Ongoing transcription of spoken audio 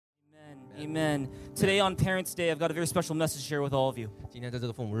Amen. Today on Parents' Day, I've got a very special message to share with all of you. 今天在这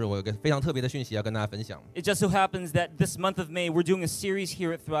个父母日，我有个非常特别的讯息要跟大家分享。 It just so happens that this month of May, we're doing a series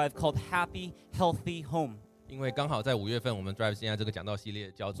here at Thrive called Happy, Healthy Home. 因为刚好在5月份，我们 Drive 现在这个讲道系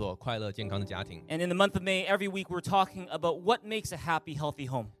列叫做快乐健康的家庭。 And in the month of May, every week we're talking about what makes a happy, healthy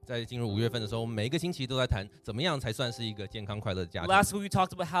home. 在进入5月份的时候，我们每一个星期都在谈怎么样才算是一个健康快乐的家庭。 Last week we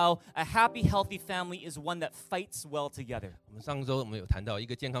talked about how a happy, healthy family is one that fights well together. 我们上周我们有谈到一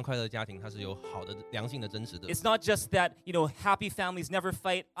个健康快乐的家庭，它是有好的良性的争执的， It's not just that, happy families never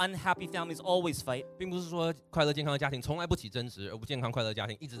fight, unhappy families always fight. 并不是说快乐健康的家庭从来不起争执，而不健康快乐的家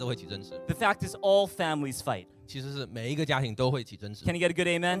庭一直都会起争执。 The fact is all families fight. 其实是每一个家庭都会起争执。 Can you get a good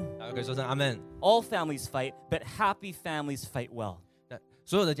amen? 大家可以说声阿们。 All families fight, but happy families fight well.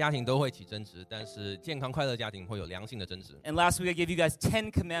 所有的家庭都会起争执，但是健康快乐的家庭会有良性的争执。 And last week I gave you guys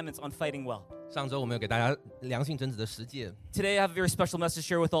 10 commandments on fighting well. 上周我们有给大家良性争执的10诫。 Today I have a very special message to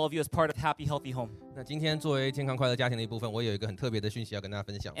share with all of you as part of Happy Healthy Home. 那今天作为健康快乐家庭的一部分，我有一个很特别的讯息要跟大家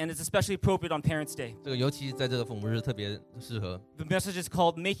分享。 And it's especially appropriate on Parents' Day. 这个尤其在这个父母日特别适合。 The message is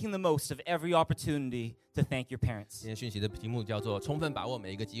called Making the Most of Every Opportunity to Thank Your 今 Parents. 天讯息的题目叫做充分把握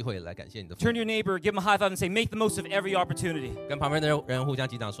每一个机会来感谢你的父 Turn 母。 to your neighbor, give him a high five and say, make the most of every opportunity. 跟旁边的人互相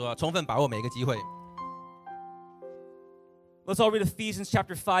击掌说，充分把握每一个机会。 Let's all read Ephesians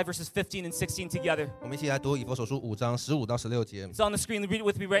chapter 5, verses 15 and 16 together. 我们一起来读以弗所书5章15到16节。 It's on the screen. Read it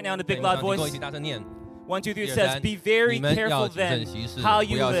with me right now in a big 跟 loud 我一 voice. 起大声念。 1, 2, 3, it 1, says, 2, be very 你们要 careful 谨慎 then 行事， how 不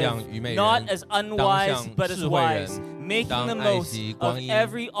you 要像 live, 愚昧 not 人， as 当 unwise, 像 but as 智慧 wise, 人， making 当 the 爱 most 惜 of 光阴，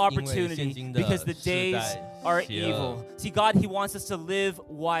 every 因为 opportunity 现今的 because the 世 days 代 are 邪恶。 evil. See, God, He wants us to live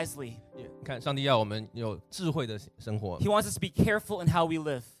wisely. 看，上帝要我们有智慧的生活， He wants us to be careful in how we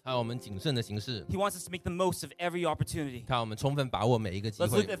live. 还有我们谨慎的行事， He wants us to make the most of every opportunity. 看我们充分把握每一个机 Let's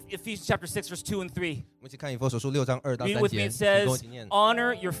会。 look at Ephesians chapter 6, verse 2 and 3. 我们一起看以弗所书6章2到 Read it 3 with me. 节， It 你跟我一 says, 起念。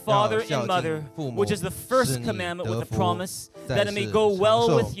 honor your father 要孝 and 敬 mother, 父母， which is the 使 first 你 commandment with 得 a 福， promise 在 that it may 世 go 长 well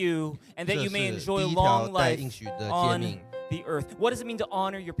寿。 with you and that 这 you may 是 enjoy 第一 long 条带 life 应许的诫 on 命。 the earth. What does it mean to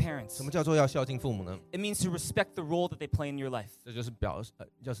honor your parents? 什么叫做要孝敬父母呢？ It means to respect the role that they play in your life. 这就是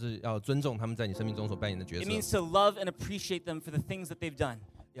就是要尊重他们在你生命中所扮演的角 It 色， means to love and appreciate them for the things that they've done.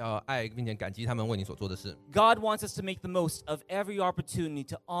 要爱并且感激他们为你所做的事。 God wants us to make the most of every opportunity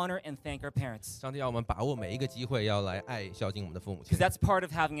to honor and thank our parents. 上帝要我们把握每一个机会，要来爱孝敬我们的父母亲 Because，that's part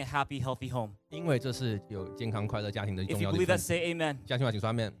of having a happy, healthy home. 因为这是有健康快乐家庭的 If 重 you 要的一 believe 部 that, 分。 say amen. 相信我，请说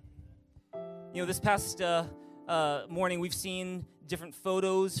阿们。 This past morning, we've seen different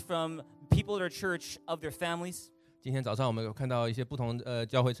photos from people at our church of their families. 今天早上我们有看到一些不同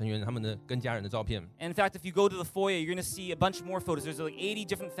教会成员他们的跟家人的照片。 And in fact, if you go to the foyer, you're going to see a bunch more photos. There's like 80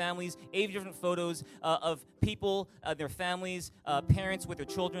 different families, 80 different photos of people, their families, parents with their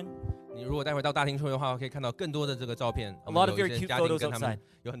children. 你如果待会到大厅去的话，可以看到更多的这个照片。 A lot of 有 very 一些 cute 家庭 photos 跟他 outside. 们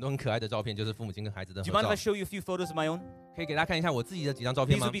有很多很可爱的照片，就是父母亲跟孩子的 Do 合 you mind if I 照。 show you a few photos of my own? 可以给大家看一下我自己的几张照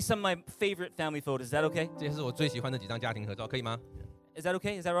片 These 吗 would？be some of my favorite family photos. Is that okay? 这些是我最喜欢的几张家庭合照，可以吗？ Is that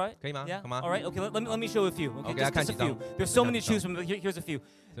okay? Is that right? 可以吗？ Yeah? 好吗？ All right. Okay, let me show you a few. Okay, Okay, just a few. There's so many to choose from, but here's a few.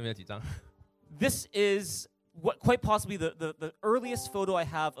 这边有几张。 This is what quite possibly the earliest photo I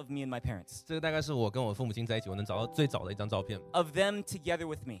have of me and my parents. 这个大概是我跟我父母亲在一起，我能找到最早的一张照片， Of them together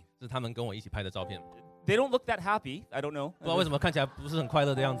with me. 是他们跟我一起拍的照片。 They don't look that happy. I don't know. 不知道为什么看起来不是很快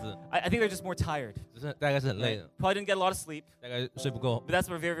乐的样子， I think they're just more tired. 只是大概是很累的， Probably didn't get a lot of sleep. 大概睡不够。 But that's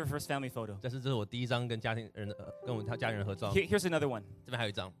our very first family photo. 但是这是我第一张跟家庭人跟我家人的合照。 Here's another one. 这边还有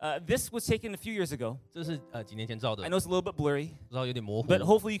一张， This was taken a few years ago. 这是几年前照的， I know it's a little bit blurry, 不知道有点模糊， but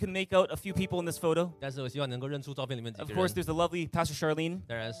hopefully you can make out a few people in this photo. 但是我希望能够认出照片里面几 Of 个 course, 人。 there's the lovely Pastor Charlene.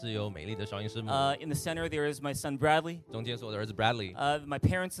 当然是有美丽的小英师母， In the center, there is my son Bradley. 中间是我的儿子 Bradley， My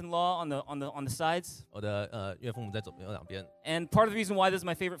parents-in-law on the sides. 我的岳父母在左边两边。 And part of the reason why this is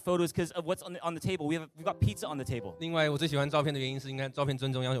my favorite photo is because of what's on the table. We've got pizza on the table. 另外，我最喜欢照片的原因是，应该照片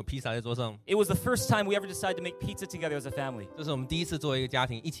正中央有披萨在桌上， It was the first time we ever decided to make pizza together as a family. 这是我们第一次作为一个家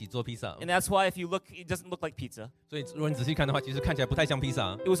庭一起做披萨。 And that's why if you look, it doesn't look like pizza. 所以如果你仔细看的话，其实看起来不太像披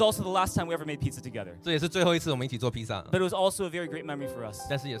萨。 It was also the last time we ever made pizza together. 这也是最后一次我们一起做披萨， But it was also a very great memory for us.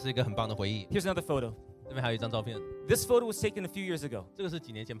 但是也是一个很棒的回忆。 Here's another photo. 这边还有一张照片， This photo was taken a few years ago. 这个是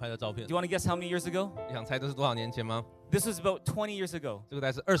几年前拍的照片 Do。you want to guess how many years ago? 你想猜这是多少年前吗？ This was about 20 years ago. 这个大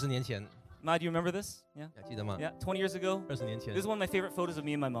概是20年前， Ma, do you remember this? Yeah? 还记得吗？ Yeah, 20 years ago. 20年前 This is，one of my favorite photos of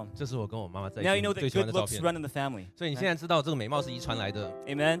me and my mom. 这是我跟我妈妈在一 Now you 起 know 最 that 喜欢 good 的照 looks 片。 run in the family. 所以你现在知道这个美貌是遗传来的。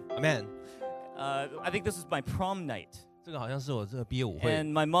 Amen? Amen。 I think this was my prom night. 这个好像是我这个毕业舞会。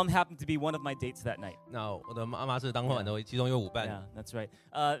 And my mom happened to be one of my dates that night. 那我的妈妈是当晚的其中一位舞伴。 Yeah, that's right.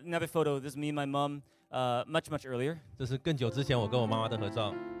 Another photo. This is me and my mom much earlier. 这是更久之前我跟我妈妈的合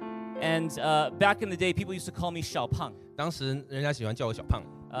照。 And back in the day, people used to call me Xiao Pang. 当时人家喜欢叫我小胖。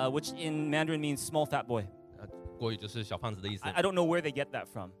which in Mandarin means small fat boy. 国语就是小胖子的意思。I don't know where they get that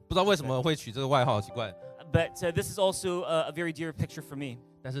from. 不知道为什么会取这个外号，好奇怪。But this is also a very dear picture for me.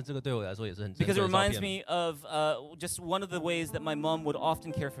 但是这个对我来说也是很珍贵 Because it 的照 reminds 片， me of just one of the ways that my mom would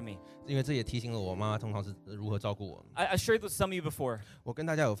often care for me. 因为这也提醒了我妈妈通常是如何照顾我。I shared with some of you before, 我跟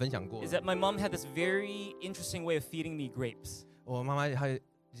大家有分享过 is，that my mom had this very interesting way of feeding me grapes. 我妈妈还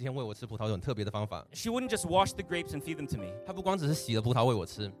之前喂我吃葡萄有很特别的方法， She wouldn't just wash the grapes and feed them to me, 她不光只是洗了葡萄喂我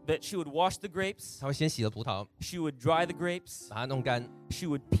吃， but she would wash the grapes, 她会先洗了葡萄， she would dry the grapes, 把它弄干， she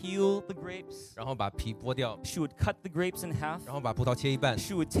would peel the grapes, 然后把皮剥掉， she would cut the grapes in half, 然后把葡萄切一半，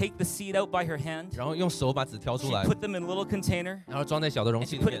 she would take the seed out by her hand, 然后用手把籽挑 she'd 出来， put them in a little container, 然后装在小的容 and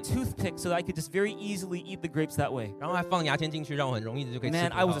器 she 里 put a 面， toothpick so that I could just very easily eat the grapes that way. 然后还放牙签进去，让我很容易的就可以吃 Man,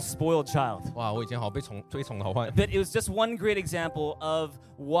 葡 I was a 萄。 spoiled child. 哇，我以前好被推崇的好坏， But it was just one great example of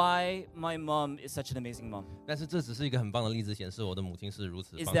why my mom is such an amazing mom. 但是这只是一个很棒的例子，显示我的母亲是如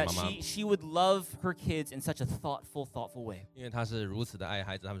此 Is 棒的 that 妈妈， she would love her kids in such a thoughtful way. 因为她是如此的爱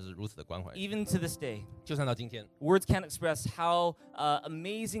孩子，他们是如此的关怀。 Even to this day, 就算到今天， words can't express how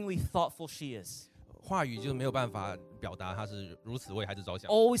amazingly thoughtful she is. 话语就没有办法表达她是如此为孩子着想。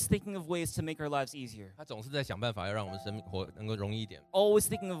 Always thinking of ways to make our lives easier. 她总是在想办法要让我们生命活能够容易一点， Always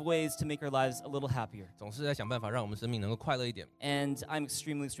thinking of ways to make our lives a little happier. 总是在想办法让我们生命能够快乐一点。 And I'm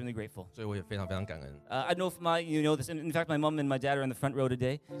extremely grateful. 所以我也非常非常感恩。 I don't know if you know this. In fact, my mom and my dad are in the front row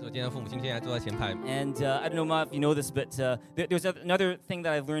today. 所以今天父母亲现在坐在前排。 And I don't know, Ma, if you know this, but there's another thing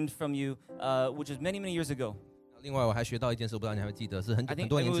that I've learned from you, which was many years ago. 另外我还学到一件事，我不知道你还会记得，是很 I think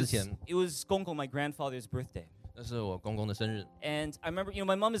多 it 年之 was, 前， it was Gonggo, my grandfather's birthday. 那是我公公的生日。 And I remember,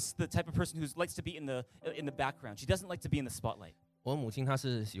 my mom is the type of person who likes to be in the background. She doesn't like to be in the spotlight. 我母亲她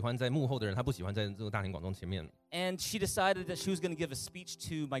是喜欢在幕后的人，她不喜欢在这个大庭广众前面。 And she decided that she was going to give a speech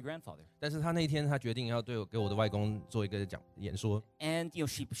to my grandfather. 但是她那一天，她决定要给我的外公做一个演说， And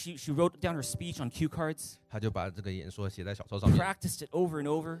she wrote down her speech on cue cards, 她就把这个演说写在小抄上面， practiced it over and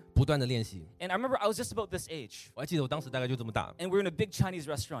over. 不断的练习。 And I remember I was just about this age, 我还记得我当时大概就这么大， and we're in a big Chinese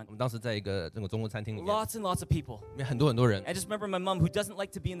restaurant, 我们当时在一个这个中国餐厅里面， lots and lots of people. 里面很多人。 I just remember my mom, who doesn't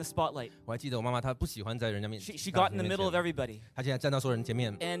like to be in the spotlight. 我还记得我妈妈她不喜欢在人家面前， She got in the middle of everybody. 她现在站到所有人前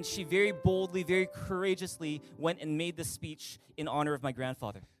面， And she very boldly, very courageously went and made this speech in honor of my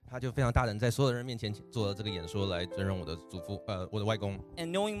grandfather. 她就非常大胆，在所有人面前做了这个演说，来尊荣我的我的外公。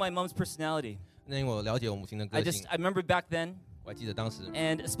 And knowing my mom's personality, 那因为我了解我母亲的 I 个性， remember back then, 我还记得当时，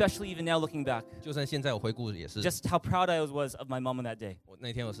 and especially even now looking back, 就算现在我回顾也是， just how proud I was of my mom on that day. 我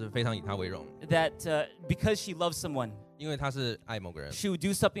那天我是非常以她为荣， That because she loves someone, 因为她是爱某个人， she would do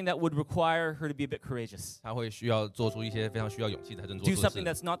something that would require her to be a bit courageous. 她会需要做出一些非常需要勇气才能做 Do 出的 something 事，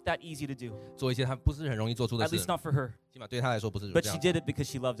 that's not that easy to do, 做一些她不是很容易做出的 at 事 least，not for her. 起码对她来说不是 But 这 she 样。 did it because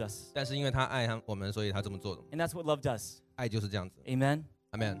she loved us. 但是因为她爱我们，所以她这么做的。 And that's what love does. 爱就是这样子 Amen?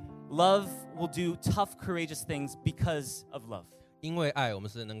 ，Amen。 Love will do tough, courageous things because of love. 因为爱，我们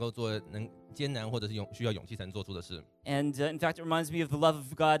是能够做艰难或者是需要勇气才能做出的事。 And in fact, it reminds me of the love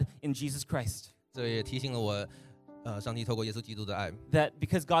of God in Jesus Christ. 这也提醒了我，上帝透过耶稣基督的爱， That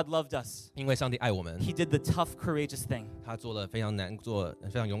because God loved us, 因为上帝爱我们， He did the tough, courageous thing. 他做了非常难做、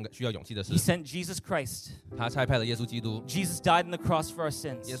非常勇敢、需要勇气的事 He。sent Jesus Christ. 他差派了耶稣基督， Jesus died on the cross for our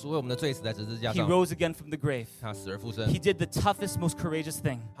耶 sins. 稣为我们的罪死在十字架 He 上， rose again from the grave. 他死而复生 He，did the toughest, most courageous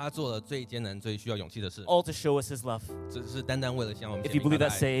thing, 他做了最艰难、最需要勇气的事， all to show us His love. 只是单单为了向我们 If 显 you 明他 believe 的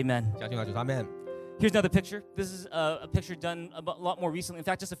that, 爱。 say amen. 相信他就是阿门。 Here's another picture. This is a picture done a lot more recently. In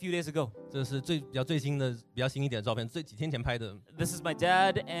fact, just a few days ago. 这是比较最新的、比较新一点的照片，几天前拍的。 This is my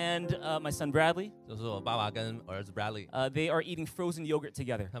dad and my son Bradley. 就是我爸爸跟我儿子 Bradley， They are eating frozen yogurt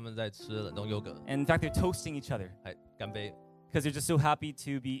together. 他们在吃冷冻优格， And in fact, they're toasting each other 还干杯， because they're just so happy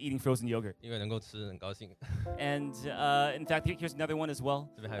to be eating frozen yogurt. 因为能够吃很高兴。 And in fact, here's another one as well.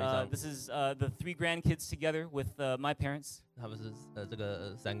 这边还有一张， This is the 3 grandkids together with my parents. 他们是这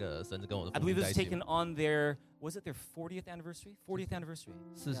个3个孙子跟我的 I 父母 believe 在 this 一 was 起。 taken on their 40th anniversary? 40th anniversary.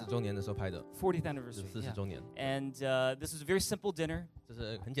 40周年的时候拍的， 40th 是 anniversary. 40 Yeah. 周年， And this was a very simple dinner, 这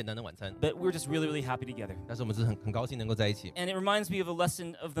是很简单的晚餐， but we were just really happy together. 但是我们是很高兴能够在一起。 And it reminds me of a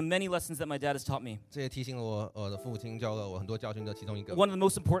lesson of the many lessons that my dad has taught me. 这也提醒了我的父亲教了我很多教训的其中一个。 One of the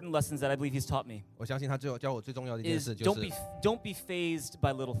most important lessons that I believe he's taught me 我相信他教我最重要的一件 is 事就是 don't be phased by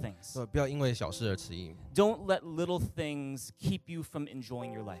little things. 不要因为小事而迟疑， Don't let little things keep you from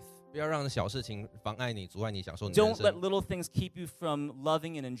enjoying your life. 不要让小事情妨碍你、阻碍你享受你的人 Don't let 生， little things keep you from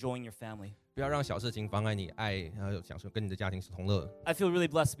loving and enjoying your family. 不要让小事情妨碍你爱还有享受跟你的家庭同乐。 I feel really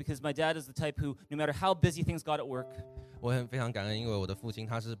blessed because my dad is the type who, no matter how busy things got at work, 我很非常感恩，因为我的父亲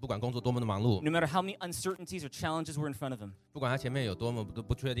他是不管工作多么的忙碌， no matter how many uncertainties or challenges were in front of him, 不管他前面有多么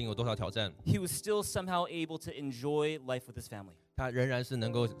不确定，有多少挑战， he was still somehow able to enjoy life with his family 他仍然是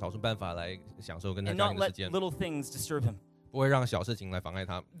能够找出办法来享受跟他 and 家 not 庭的时 let 间， little things disturb him. 不会让小事情来妨碍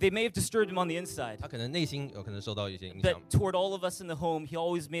他。 They may have disturbed him on the inside, 他可能内心有可能受到一些影 but 响， toward all of us in the home, he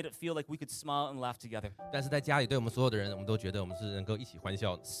always made it feel like we could smile and laugh together. 但是在家里对我们所有的人，我们都觉得我们是能够一起欢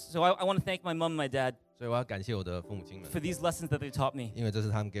笑的。 So I want to thank my mom and my dad 所以我要感谢我的父母亲们， for these lessons that they taught me. 因为这是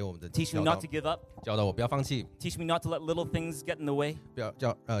他们给我们的 Teach me 教 not 导 to，give up. 教导我不要放弃， Teach me not to let little things get in the way. 不要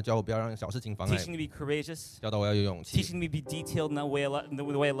教我不要让小事情妨碍， Teaching me to be courageous. 教导我要有勇气， Teaching me to be detailed in the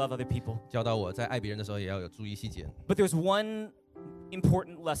way I love other people. 教导我在爱别人的时候也要有注意细节。 But there's one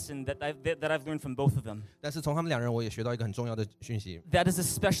important lesson that I've learned from both of them 但是从他们两人，我也学到一个很重要的讯息， that is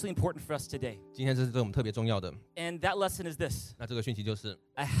especially important for us today. 今天这是对我们特别重要的。 And that lesson is this: 那这个讯息就是，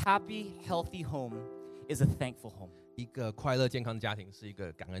 a happy, healthy home is a thankful home. 一个快乐健康的家庭是一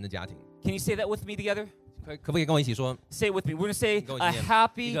个感恩的家庭。 Can you say that with me together? 可不可以跟我一起说， Say it with me. We're going to say 跟我 a 一起念，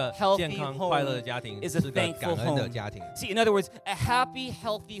 happy, 一个 healthy 健康快乐的 home 家庭 is a 是个 thankful 感恩的 home. 家庭。 See, in other words, a happy,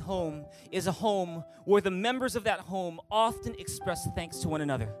 healthy home is a home where the members of that home often express thanks to one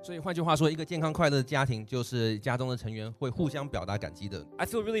another. 所以换句话说，一个健康快乐的家庭就是家中的成员会互相表达感激的。 I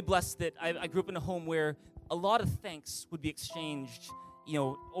feel really blessed that I grew up in a home where a lot of thanks would be exchanged,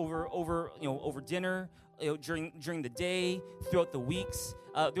 over dinner, during the day, throughout the weeks.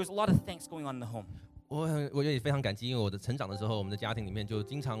 There's a lot of thanks going on in the home. 我也非常感激，因为我的成长的时候，我们的家庭里面就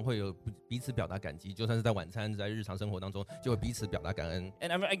经常会有彼此表达感激，就算是在晚餐，在日常生活当中，就会彼此表达感恩。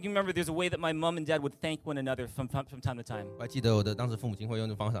 And I can remember there's a way that my mom and dad would thank one another from time to time. 我还记得我的当时父母亲会用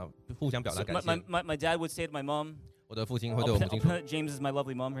这种方法互相表达 So 感 my, 谢。 my dad would say to my mom, 我的父亲会 I'll 对我母 pretend, 亲 I'll 说 pretend that James is my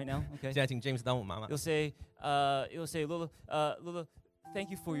lovely mom right now. Okay. 现在请 James 当我妈妈。 He'll say, Lula, thank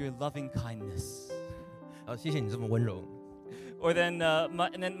you for your loving kindness. 谢谢你这么温柔。 Or then,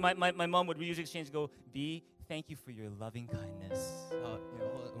 my mom would usually exchange and go, B, thank you for your loving kindness.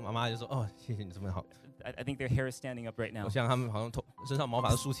 妈妈就说谢谢你这么好。 I think their hair is standing up right now. 我想他们好像身上毛发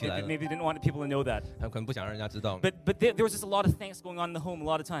都竖起来 Maybe, 了， maybe they didn't want people to know that. 他们可能不想让人家知道。 But there was just a lot of thanks going on in the home a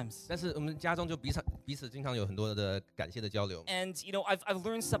lot of times. 但是我们家中就彼此经常有很多的感谢的交流。 And, I've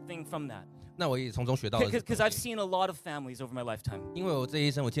learned something from that. 那我也从中学到了， Because I've seen a lot of families over my lifetime. 因为我这一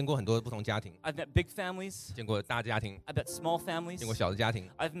生我见过很多不同家庭， I've met big families. 见过大家庭， I've met small families. 见过小的家庭，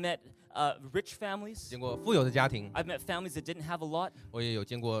 I've met rich families. 见过富有的家庭， I've met families that didn't have a lot. 我也有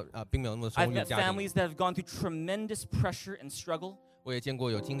见过并没有那么 I've 充裕的 met 家庭， families that have gone through tremendous pressure and struggle. 我也见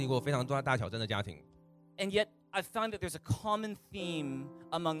过有经历过非常多大挑战的家庭。 And yet, I've found that there's a common theme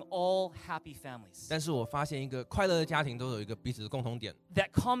among all happy families. 但是我发现一个快乐的家庭都有一个彼此的共同点， That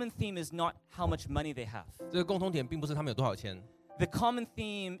common theme is not how much money they have. 这个共同点并不是他们有多少钱， The common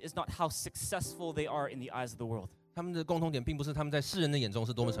theme is not how successful they are in the eyes of the world. 他们的共同点并不是他们在世人的眼中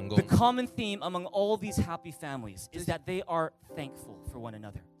是多么成功 The。common theme among all these happy families is that they are thankful for one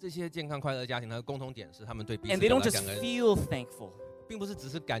another. 这些健康快乐的家庭，它的共同点是他们对彼 And 此 they 表 don't 达 just 感恩， feel thankful, 并不是只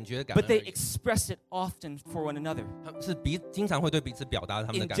是感觉感 but 恩而 they 已， express it often for one another 他们是经常会对彼此表达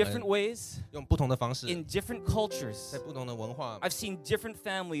他们的 in 感 different 恩， ways, 用不同的方式， in different cultures. 在不同的文化。 I've seen different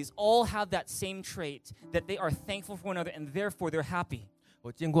families all have that same trait that they are thankful for one another and therefore they're happy.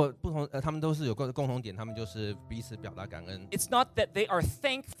 我见过不同，他们都是有个共同点，他们就是彼此表达感恩， It's not that they are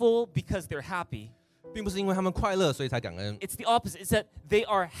thankful because they're happy. 并不是因为他们快乐所以才感恩， It's the opposite. It's that they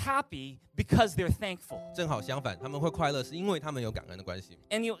are happy because they're thankful. 正好相反，他们会快乐是因为他们有感恩的关系，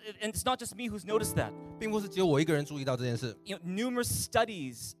 And it's not just me who's noticed that. 并不是只有我一个人注意到这件事， Numerous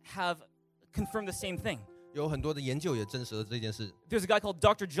studies have confirmed the same thing. 有很多的研究也证实了这件事。 There's a guy called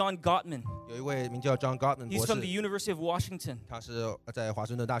Dr. John Gottman. 有一位名叫 John Gottman He's 博 from the 士， University of Washington. 他是在华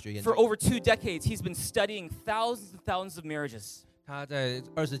盛顿大学研 For 究， over 2 decades, he's been studying thousands and thousands of marriages. 他在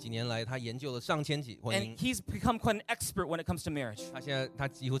20几年来，他研究了上千起婚 And 姻， he's become quite an expert when it comes to marriage. 他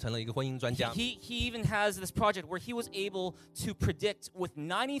几乎成了一个婚姻专家。 He even has this project where he was able to predict with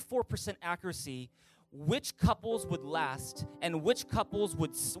 94% accuracy which couples would last and which couples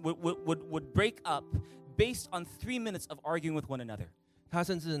would break up based on 3 minutes of arguing with one another. 他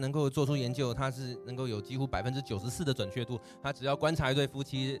甚至能够做出研究，他是能够有几乎94%的准确度。他只要观察一对夫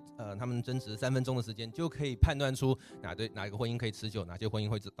妻，他们争执3分钟的时间，就可以判断出哪一个婚姻可以持久，哪些婚姻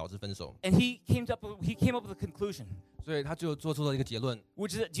会导致分手。 And he came up with a conclusion, 所以他就做出了一个结论，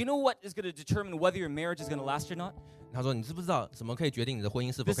 which is that, do you know what is going to determine whether your marriage is going to last or not? 他说：“你知不知道什么可以决定你的婚姻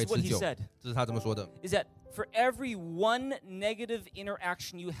是否 This 可以 is what 持 he 久？” said, 这是他这么说的。 is that For every one negative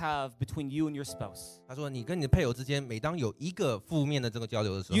interaction you have between you and your spouse, 他说，你跟你的配偶之间，每当有一个负面的这个交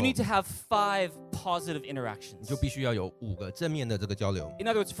流的时候， you need to have 5 positive 你 interactions. 就必须要有5个正面的这个交流。 In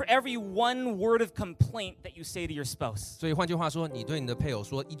other words, for every one word of complaint that you say to your spouse, 所以换句话说，你对你的配偶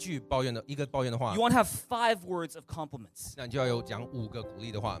说一个抱怨的话 you，want to have 5 words of compliments. 那你就要有讲5个鼓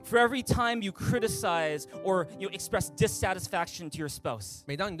励的话。 For every time you criticize or you express dissatisfaction to your spouse,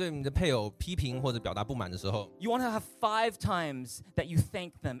 每当你对你的配偶批评或者表达不满的时候， you want to have 5 times that you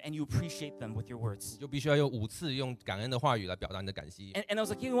thank them and you appreciate them with your words. 你就必须要有5次用感恩的话语来表达你的感激。 And I was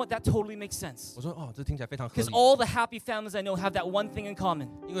like, you know what? That totally makes sense. 我说哦，这听起来非常合 Because 理， all the happy families I know have that one thing in common.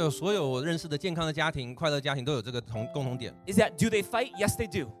 因为所有我认识的健康的家庭、快乐家庭都有这个共同点。 Is that do they fight? Yes, they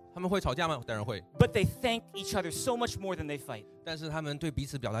do. 他们会吵架吗？当然会， But they thank each other so much more than they fight. 但是他们对彼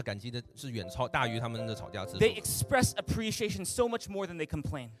此表达感激的是远大于他们的吵架次数。 They express appreciation so much more than they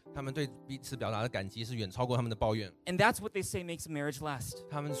complain. 他们对彼此表达的感激是远超过他们的抱怨。 And that's what they say makes a marriage last.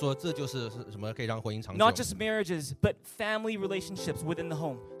 他们说这就是什么可以让婚姻长久。 Not just marriages, but family relationships within the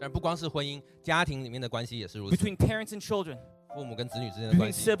home, 但不光是婚姻，家庭里面的关系也是如此。 between parents and children, 父母跟子女之间的 between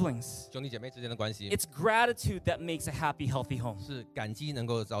关系， siblings. 兄弟姐妹之间的关系， It's gratitude that makes a happy, healthy home. 是感激能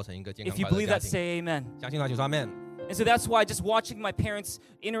够造成一个健康 If you 快乐 believe 的家 that, 庭。 say amen. 相信的话请说 Amen。 And so that's why just watching my parents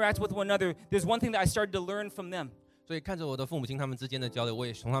interact with one another, there's one thing that I started to learn from them, 所以看着我的父母亲他们之间的交流，我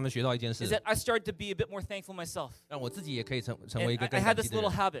也从他们学到一件 is 事， that I started to be a bit more thankful myself. 让我自己也可以成为一 And 个 I 更 had 感 this 激的 little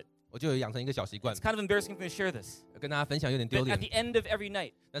人。 habit. 我就有养成一个小习惯 It's，kind of embarrassing for me to share this. 跟大家分享有点丢 But 脸 at，the end of every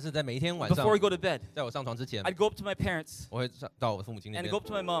night, 但是在每一天晚上 before we go to bed, 在我上床之前， I'd go up to my parents 我会到我的父母亲那 and 边 go，up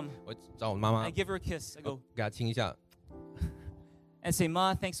to my mom 我会找我的妈妈 and，I give her a kiss. I go 给她亲一下。 and say,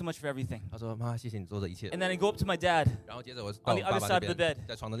 Ma, thanks so much for everything. 她说妈，谢谢你做的一切。 And then I go up to my dad 然后接着我 on 到 the 我爸 other 爸 side 那 of the 边， bed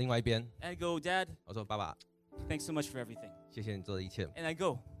在床的另外一边， and I go, Dad, 我说爸爸， thanks so much for everything. 谢谢你做的一切。 And I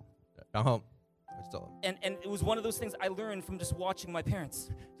go. 然后我就走了。 And it was one of those things I learned from just watching my parents.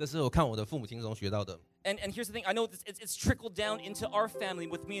 这是我看我的父母亲中学到的。 And here's the thing, I know it's trickled down into our family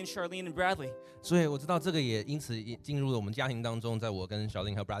with me and Charlene and Bradley. 所以我知道这个也因此进入了我们家庭当中，在我跟小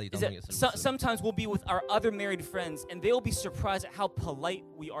林和 Bradley 当 Is 中 that 也是如此。 sometimes we'll be with our other married friends and they'll be surprised at how polite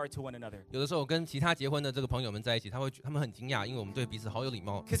we are to one another. 有的时候我跟其他结婚的这个朋友们在一起，他们很惊讶，因为我们对彼此好有礼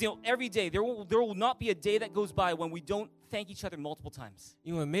貌。 Because every day there will not be a day that goes by when we don't thank each other multiple times.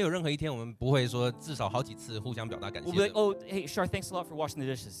 因为没有任何一天我们不会说至少好几次互相表达感 We'll 谢 be like, 的。 oh, hey, Char, thanks a lot for washing the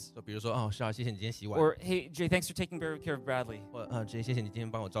dishes. 就比如说哦，是啊，谢谢你今天洗碗。 Or, hey, Jay, thanks for taking care of Bradley. 或谢谢你今天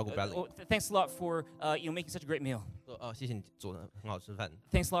帮我照顾 Bradley。 Oh, thanks a lot for making such a great meal. 说哦，谢谢你做的很好吃饭。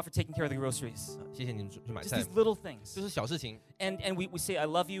 Thanks a lot for taking care of the groceries. 谢谢你去买 Just 菜 these，little things. 就是小事情。 And we say I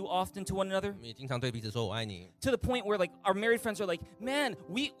love you often to one another. 我们也经常对彼此说我爱你。 To the point where like our married friends are like, man,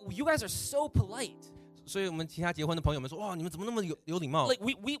 you guys are so polite. 所以我们其他结婚的朋友们说哇，你们怎么那么有礼貌？ Like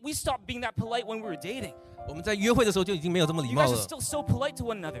we stopped being that polite when we were dating. 我们在约会的时候就已经没有这么礼 You 貌 guys are 了， still so polite to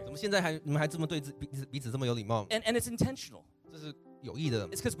one another. 怎么现在你们还这么对彼此这么有礼貌？ And it's intentional. 这是有意的，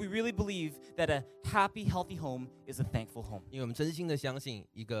 It's because we really believe that a happy, healthy home is a thankful home. 因为我们真心的相信，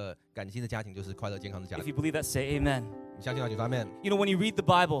一个感激的家庭就是快乐健康的家 If 庭。 you believe that, say amen. 你相信吗？举上面。 You know, when you read the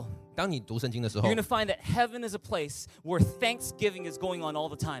Bible, 当你读圣经的时候 you're going，to find that heaven is a place where thanksgiving is going on all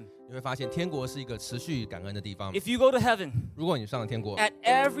the time. 你会发现天国是一个持续感恩的地方。 If you go to heaven, 如果你上了天国， at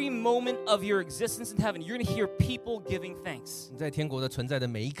every moment of your existence in heaven, you're going to hear people giving thanks. 你在天国的存在的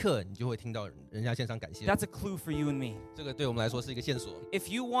每一刻，你就会听到人家献上感谢。 That's a clue for you and me. 这个对我们来说是一个线索。 If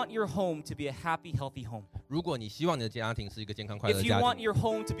you want your home to be a happy, healthy home, 如果你希望你的家庭是一个健康快乐 if 的 you 家 want 庭， your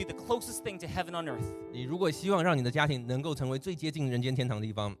home to be the closest thing to heaven on earth, 你如果希望让你的家庭能够成为最接近人间天堂的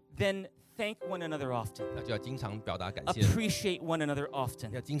地方， then thank one another often. 那就要经常表达感谢， Appreciate one another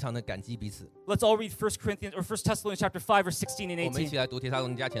often. 要经常的感激彼此。 Let's all read 1 Corinthians or 1 Thessalonians chapter 5 verse 16and 我们一起 18. 来读帖撒罗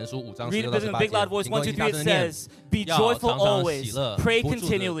尼迦前书5章 Read 16 it 到 with a 18 big loud 节， voice. 请跟 1, 我 2, 一起 3, 大 it 声地念。 says, Be 要 joyful 常常 always, 喜乐， pray 不住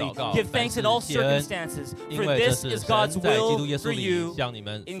地 continually, 祷告， give 凡 thanks 事 in all 谢恩， circumstances, 因 for 为这 this 是 is 神 God's 在基督 will 耶 for 稣里 you 向你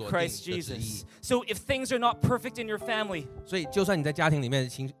们 in 所定 Christ 的旨意 Jesus.。So if things are not perfect in your family, 所以，就算你在家庭里面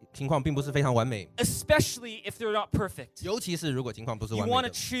情况并不是非常完美， especially if they're not perfect, 尤其是如果情况不是 you 完 want 美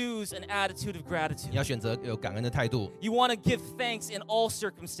to 的， choose an attitude of 你 gratitude. 要选择有感恩的态度， You want to give thanks in all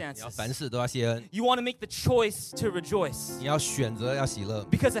你要 circumstances. 凡事都要谢恩， You want to make the choice to rejoice. 你要选择要喜乐。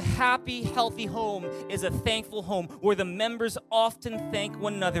 Because a happy, healthy home is a thankful home where the members often thank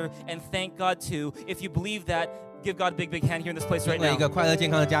one another and thank God too. If you believe that, give God a big, big hand here in this place right 因为一 now. 个快乐健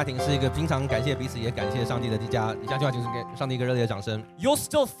康的家庭是一个经常感谢彼此，也感谢上帝的家。你相信吗？就是给上帝一个热烈的掌声。 You'll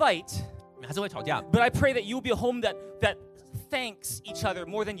still fight, 你还是会吵架， but I pray that you'll be a home that thanks each other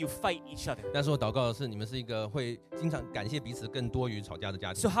more than you fight each other. 但是我祷告的是，你们是一个会经常感谢彼此更多于吵架的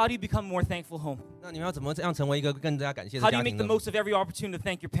家庭。 So how do you become a more thankful home? 那你们要怎么这样成为一个更加感谢的 How do 家 you 庭 make 呢 the？most of every opportunity to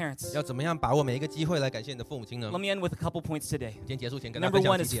thank your parents? 要怎么样把握每一个机会来感谢你的父母亲呢？ Let me end with a couple points today. 今天结束前跟大家 Number 分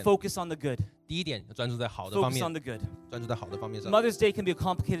享 one 几 is 点。 focus on the good. 第一点，要专注在好的方 Focus 面 on，the good. 专注在好的方面上。 Mother's Day can be a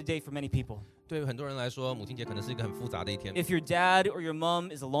complicated day for many people. 对于很多人来说，母亲节可能是一个很复杂的一天。 If your dad or your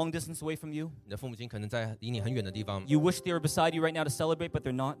mom is a long distance away from you, 你的父母亲可能在离你很远的地方， you wish they were beside you right now to celebrate, but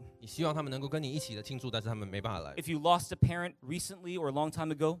they're not. 你希望他们能够跟你一起的庆祝，但是他们没办法来。 If you lost a parent recently or a long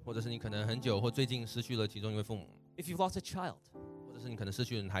time ago, 或者是你可能很久或最近失去了其中一位父母， if you've lost a child, 或者是你可能失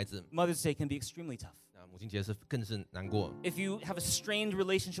去了你的孩子， Mother's Day can be extremely tough. 那母亲节是更是难过。 If you have a strained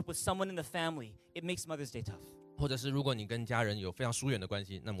relationship with someone in the family, it makes Mother's Day tough. 或者是如果你跟家人有非常疏远的关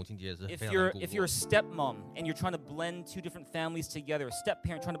系，那母亲节也是 If 非常 you're 难过 if you're a stepmom and you're trying to blend two different families together, a step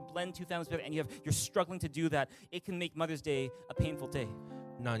parent trying to blend two families together, and you're struggling to do that, it can make Mother's Day a painful day.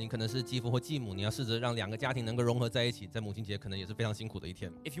 那你可能是继父或继母，你要试着让两个家庭能够融合在一起，在母亲节可能也是非常辛苦的一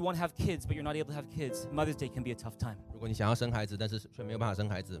天。 If you want to have kids but you're not able to have kids, Mother's Day can be a tough time. 如果你想要生孩子，但是却没有办法生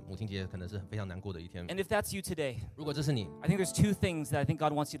孩子，母亲节可能是非常难过的一天。 And if that's you today, 如果这是你， I think there's two things that I think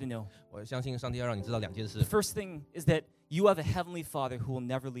God wants you to know. 我相信上帝要让你知道两件事 The。first thing is that you have a heavenly Father who will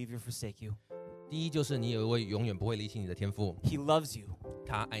never leave you or forsake you. 第一就是你有一位永远不会离弃你的天父， He loves you,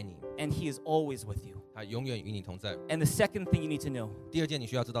 他爱你， and He is always with you. 他永远与你同在。 And the second thing you need to know 第二件你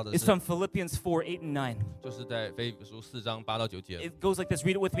需要知道的 is 是， from Philippians 4:8 and 9. 就是在腓立比书4章8到9节， It goes like this.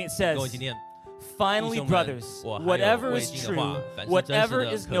 Read it with me. It 跟我一 says, 起念。 Finally, 弟兄们， brothers, 我还有 whatever 未 is 尽的话， true, 凡是真实 whatever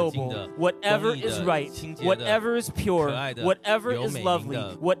的、 is 可敬 noble, 的、 whatever 公义 is 的、 right, 清洁的、 whatever is pure, 可爱的、 whatever 有 is 美名 lovely,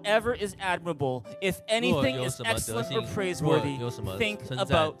 的， whatever is admirable, if 若 anything 有 is 什么德 excellent 性 or， 若 praiseworthy, 有什么 think 称赞，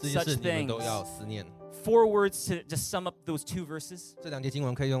 about 这些 such 事你们都 things. 要思念。 4 words to just sum up those 2 verses. 这两节经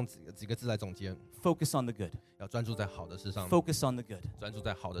文可以用几个字来总结： Focus on the good. 要专注在好的事上， Focus on the good. 专注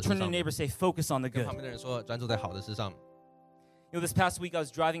在好的事 Turn to 上 your。neighbor, say, focus on the 跟 good. 旁边的人说，专注在好的事上。 You know, this past week I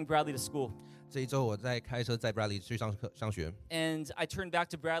was driving Bradley to school, 这一周我在开车载 Bradley 去上学， and I turned back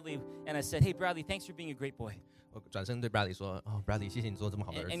to Bradley and I said, hey, Bradley, thanks for being a great boy. 我转身对 Bradley 说：“哦，Bradley，谢谢你做这么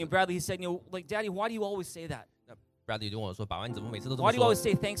好的儿 And 子。 Bradley, he said, like, Daddy, why do you always say that? ”Bradley 就问我说：“爸爸，你怎么每次都这 Why 么 do you always 说？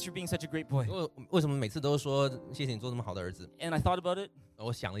 say thanks for being such a great boy? 为什么每次都说谢谢你做这么好的儿子 And I thought about it.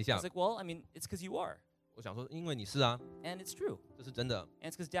 我想了一 I 下 was，like, well, I mean, it's because you are. 我想说，因为你是啊， And it's true. 这是真的，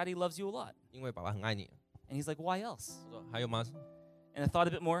 And it's because Daddy loves you a lot. 因为爸爸很爱你。 And he's like, why else? 我说还有吗？ And I thought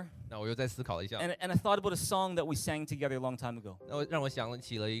a bit more. 那我又再思考了一下， And I thought about a song that we sang together a long time ago. 让我想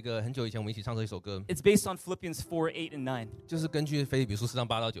起了一个很久以前我们一起唱的一首歌， It's based on Philippians 4:8 and 9. 就是根据腓立比书4章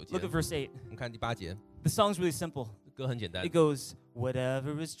8到9 Look at 节。 verse 8. 我们看第8节， The song's really simple. 歌很简单 It，goes,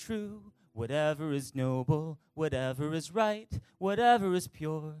 whatever is true, whatever is noble, whatever is right, whatever is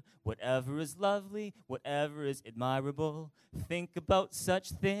pure, whatever is lovely, whatever is admirable, think about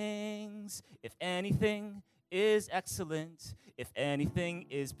such things. If anything is excellent, if anything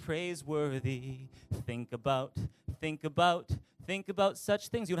is praiseworthy, think about such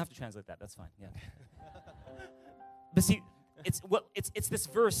things. You don't have to translate that. That's fine. Yeah. But see, it's this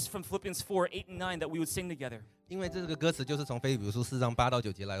verse from Philippians 4:8 and 9 that we would sing together. 因为这个歌词就是从腓立比书4章8到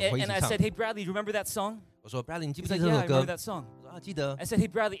9节来，我们会一 And 起 I 唱 said, hey, Bradley, do you remember that song? 我说 Bradley，你记不 He's 记 like, 得 yeah, 这 I 首 remember 歌？ that song. 我说啊，记得 I。said, hey,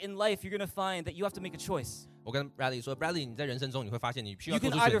 Bradley, in life, you're going to find that you have to make a choice. 我跟 Bradley 说，Bradley，你在人生中你会发现你需要 You 做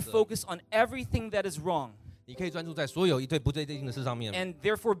can 出 either 选择， focus on everything that is wrong 你可以专注在所有一对不对劲的事上面， and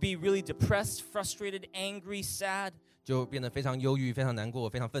therefore be really depressed, frustrated, angry, sad, 就变得非常忧郁、非常难过、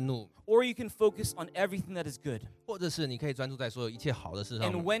非常愤怒， or you can focus on everything that is good. 或者是你可以专注在所有一切好的事上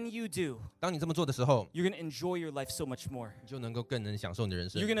And 面。 when you do, 当你这么做的时候， you're going to enjoy your life so much more. 你就能够更能享受你的人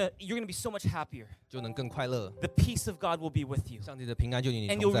生 You're，going to be so much happier. 就能更快乐。 The peace of God will be with you. 上帝的平安就与你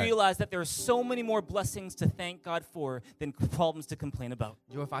And 同 you'll 在， realize that there are so many more blessings to thank God for than problems to complain about.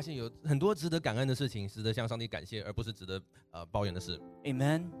 你就会发现有很多值得感恩的事情，值得向上帝感谢，而不是值得抱怨的事。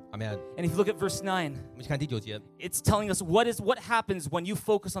 Amen. 阿门。 And if you look at verse 9, 我们一起看第9节， it's telling us what happens when you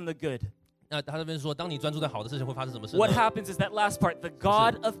focus on the good. 那他这边说，当你专注在好的事情，会发生什么事 What 呢？ happens is that last part, the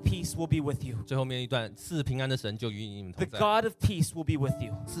God of peace will be with you. 最后面一段，赐平安的神就与你们 The 同在。 God of peace will be with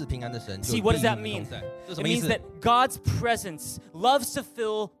you. 赐平安的神就 See, 与 what 你 does that 们 mean? 同在。这 It 是什么意 means 思？ that God's presence loves to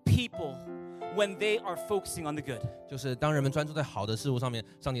fill people when they are focusing on the good. 就是当人们专注在好的事物上面，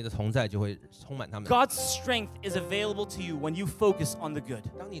上帝的同在就会充满他们。 God's strength is available to you when you focus on the good.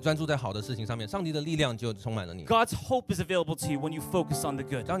 当你专注在好的事情上面，上帝的力量就充满了你。 God's hope is available to you when you focus on the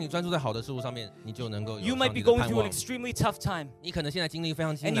good. 当你专注在好的事物上面，你就能够有 You 上 might 帝 be 的 going 盼 through an 望。 extremely tough time, 你可能现在经历非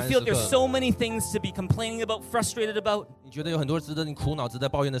常艰 and you 难 feel 的 there's 时 so 刻， many things to be complaining about, frustrated about. 你觉得有很多值得你苦恼、值得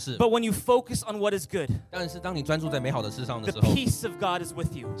抱怨的事。 But when you focus on what is good, 但是当你专注在美好的事上的 the 时候， peace of God is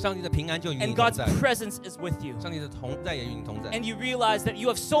with you, 上帝的平安就与你 and 同 God's 在， presence is with you. 上帝的再也与你同在。 And you realize that you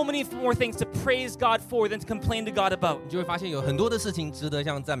have so many more things to praise God for than to complain to God about. 你就会发现有很多的事情值得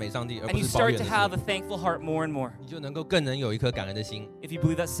像赞美上帝，而 And 不 you 是抱 start 怨 to 的 have a 事。 thankful heart more and more. 你就能够更能有一颗感恩的心。 If you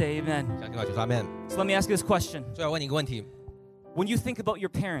believe that, say amen. 相信的话就说阿们。 So let me ask you this question. 最后问你一个问题： When you think about your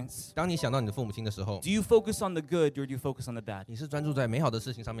parents, 当你想到你的父母亲的时候， do you focus on the good or do you focus on the bad? 你是专注在美好的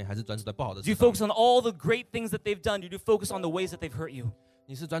事情上面，还是专注在不好的 Do 事 you 上？ focus on all the great things that they've done? Or do you focus on the ways that they've hurt you?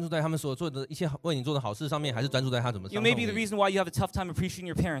 你是专注在他们所做的一切为你做的好事上面，还是专注在他怎么 You 伤 know, 痛 maybe the 你？ reason why you have a tough time appreciating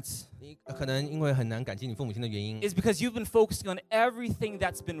your parents 你可能因为很难感激你父母亲的原因， is because you've been focusing on everything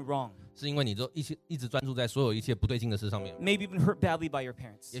that's been wrong. 是因为你一直专注在所有一切不对劲的事上面。 Maybe you've been hurt badly by your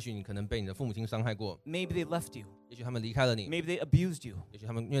parents. 也许你可能被你的父母亲伤害过， Maybe they left you. 也许他们离开了你， Maybe they abused you. 也许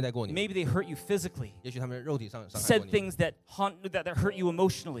他们虐待过你， Maybe they hurt you physically. 也许他们肉体上伤害 Said 过你， things that hurt you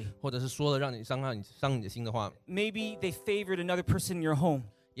emotionally. 或者是说了让你伤你的心的话。 Maybe they favored another person in your home.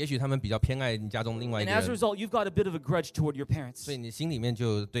 也许他们比较偏爱你家中另外一 And 个 as a 人， result, you've got a bit of a grudge toward your parents. 所以你心里面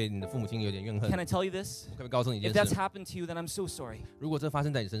就对你的父母亲有点怨恨。 Can I tell you this? 我可不可以告诉你一 If 件 that's 事？ happened to you, then I'm so sorry. 如果这发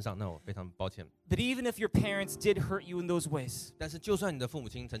生在你身上，那我非常抱歉。 That even if your parents did hurt you in those ways, 但是就算你的父母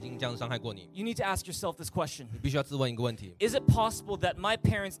亲曾经这样伤害过你， you need to ask yourself this question. 你必须要自问一个问题： Is it possible that my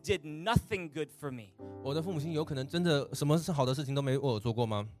parents did nothing good for me? 我的父母亲有可能真的什么是好的事情都没为我做过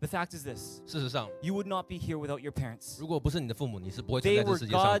吗？ The fact is this. 事实上， You would not be here without your parents. 如果不是你的父母，你是不会存 They 在这 were 世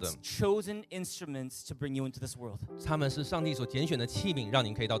界上的 God's。chosen instruments to bring you into this world. 他们是上帝所拣选的器皿，让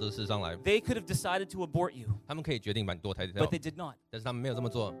您可以到这个世上来。 They could have decided to abort you, 他们可以决定把你堕胎掉 but，they did not. 但是他们没有这么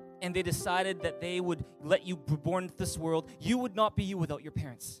做。 And they decided that they would let you be born into this world. You would not be you without your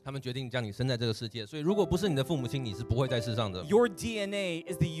parents. 他们决定将你生在这个世界，所以如果不是你的父母亲，你是不会在世上的。 Your DNA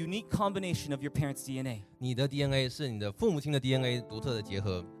is the unique combination of your parents' DNA. 你的 DNA 是你的父母亲的 DNA 独特的结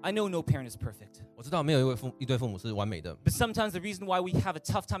合。 I know no parent is perfect. 我知道没有一对父母是完美的， But sometimes the reason why we have a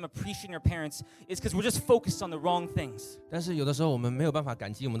tough time appreciating our parents is because we're just focused on the wrong things. 但是有的时候我们没有办法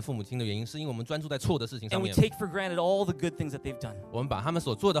感激我们的父母亲的原因，是因为我们专注在错的事情上 And we 面， take for granted all the good things that they've done. 我们把他们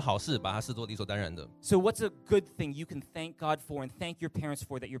所做的好事，把它视作理所当然的。 So what's a good thing you can thank God for and thank your parents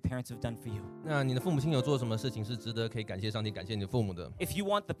for that your parents have done for you? 那你的父母亲有做什么事情是值得可以感谢上帝、感谢你的父母的？ If you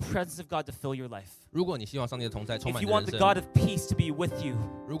want the presence of God to fill your life, 如果你希望上帝的同在充 if 满 you 你的 want 人 the 生， God of peace to be with you,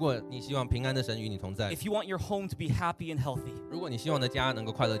 如果你希望平安的神与你同在， if you want your home to be happy and healthy, 如果你希望你的家能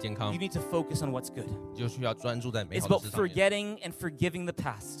够快乐健康 you，need to focus on what's good. 你就需要专注在美 It's 好的 about 事上面， forgetting and forgiving the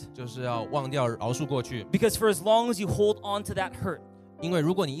past. 就是要忘掉饶恕过去。 Because for as long as you hold on to that hurt, 因为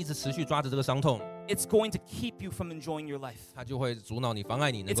如果你一直持续抓着这个伤痛， it's going to keep you from enjoying your life. 它就会阻挠你、妨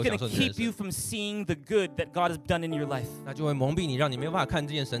碍你能 It's 够 going 享 to 受你的人 keep you 生， from seeing the good that God has done in your life. 那就会蒙蔽你，让你没有办法看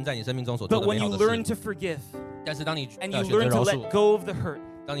见神在你生命中所做 But 的 when 美好 you 的 learn 事。 to forgive 但是当你 and 选 you 择 learn to 饶 let 恕， go of the hurt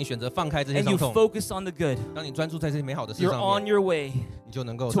当你选择放开这些 and you 伤痛， focus on the good, 当你专注在这些美好的事 you're 上 on 面， your way 你就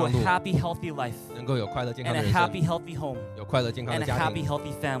能够 to 上 a 路， happy, healthy life 能够有快乐健康 and 的 a 人 happy, 生， healthy home 有快乐健康 and 的 a 家 happy, 庭，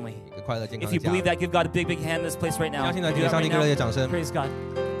 healthy family. 一个快乐健康 If 的 you 家。 believe that, give God a big, big hand in this place right now. 相信的 Do 给 that 上帝 right 一个热烈 now. 掌声， Praise God.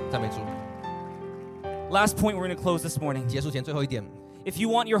 赞美主。 Last point we're going to close this morning. 结束前最后一点， If you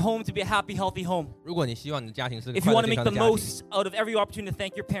want your home to be a happy, healthy home, 如果你希望你的家庭是个 if 快 you 乐 want to 健 make 康 the 的家庭， most out of every opportunity to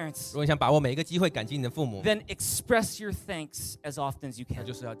thank your parents, 如果你想把握每一个机会感激你的父母， then express your thanks as often as you 那 can.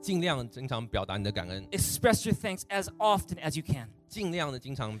 就是要尽量经常表达你的感恩， Express your thanks as often as you can. 尽量的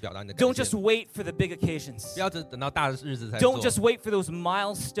经常表达你的感 Don't 谢 just，wait for the big occasions. 不要只等到大的日子才做 Don't，just wait for those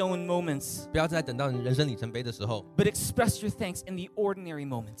milestone moments, 不要再等到你人生里程碑的时候， but express your thanks in the ordinary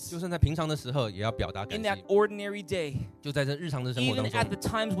moments. 就算在平常的时候也要表达感 In 谢 that，ordinary day, 就在这日常的生活 even 当 at 中， the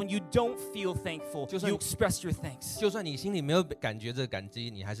times when you don't feel thankful, 就算- you express your thanks. 就算你心里没有感觉这个感激，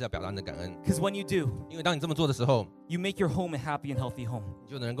你还是要表达你的感恩， Because when you do, 因为当你这么做的时候， you make your home a happy and healthy home.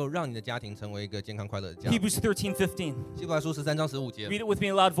 你就能够让你的家庭成为一个健康快乐的家。 Hebrews 13:15. 希伯来书13章15节， Read it with me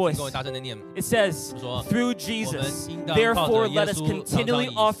in a loud voice. 跟我大声的念， It says, 说 through 我 Jesus, 们应当靠 therefore 着耶 let us 稣 continually 常常以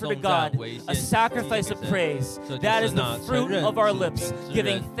offer to 颂赞 God 为 a 献 sacrifice 祭 of 给神 praise. 这就 That 是 is 那 the 承 fruit 认 of our 主名 lips, 之 giving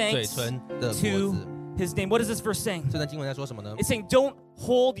人嘴 thanks 唇的果 to 子。 His name. What is this verse saying? 这段经文在说什么呢？ It's saying don't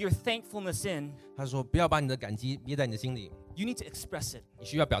hold your thankfulness in. 他说不要把你的感激憋在你的心里， You need to express it. 你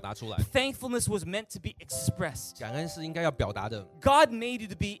需要表达出来。 Thankfulness was meant to be expressed. 感恩是应该要表达的， God made you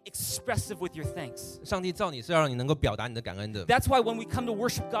to be expressive with your thanks. 上帝造你是要让你能够表达你的感恩的。 That's why when we come to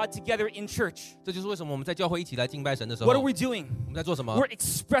worship God together in church, 这就是为什么我们在教会一起来敬拜神的时候， what are 我 we doing? 们在做什么？ We're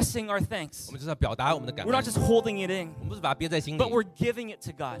expressing our thanks. 我们就是要表达我们的感 We're 恩， not just holding it in, 我们不是把它憋在心里， but 我 we're giving it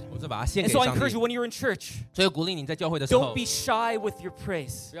to God. 们是把它献 And 给 so I 上 encourage 帝 you,。when you're in church, 所以鼓励你在教会的时候 don't，be shy with your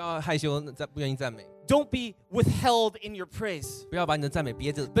praise. 不要害羞，不愿意赞美， Don't be withheld in your praise, 不要把你的赞美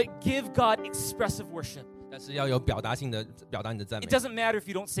憋着， but give God expressive worship. 但是要有表达性的表达你的赞美 It。doesn't matter if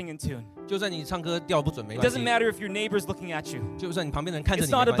you don't sing in tune. 就算你唱歌调不准没 It 关 doesn't 系， matter if your neighbor's looking at you. 就算你旁边人看着 It's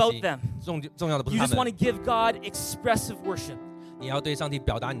你 not 没关 about 系， them. 重要的不是 You 他 just want 们 to，give God expressive worship. 你要对上帝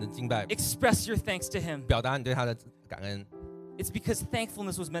表达你的敬拜， Express your thanks to Him. 表达你对他的感恩， It's because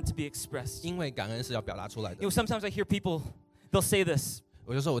thankfulness was meant to be expressed. 因为感恩是要表达出来的 You know,。sometimes I hear people, they'll say this.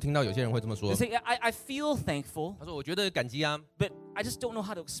 我就说我听到有些人会这么 They 说， say, I feel thankful, 他说我觉得感激啊， but I just don't know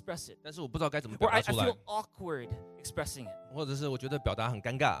how to express it. 但是我不知道该怎么 Or 表 I 达出来 feel，awkward expressing it. 或者是我觉得表达很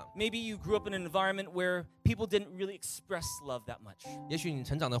尴尬。 Maybe you grew up in an environment where people didn't really express love that much. 也许你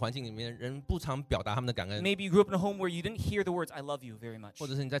成长的环境里面，人不常表达他们的感恩， Maybe you grew up in a home where you didn't hear the words, I love you very much. 或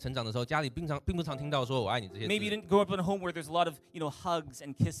者是你在成长的时候，家里并不常听到说我爱你这些 Maybe you 字， didn't grow up in a home where there's a lot of, hugs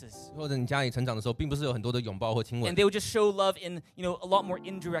and kisses. 或者你家里成长的时候，并不是有很多的拥抱或亲吻 And，they would just show love in, a lot more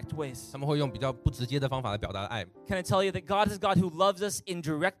indirect ways. 他们会用比较不直接的方法来表达爱。 Can I tell you that God is a God who loves us in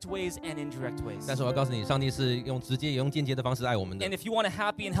direct ways and indirect ways? 但是我要告诉你，上帝是用直接也用间接的方式爱我们的 And。if you want a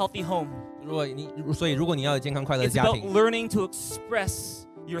happy and healthy home, 所以如果你要有健康快乐的 it's 家 about 庭， learning to express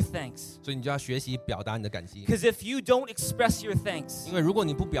your thanks. 所以你就要学习表达你的感激。 Because if you don't express your thanks 因为如果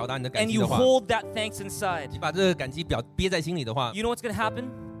你不表达你的感 and 激 you 的话， hold that thanks inside, 你把这个感激憋在心里的话， you know what's going to happen?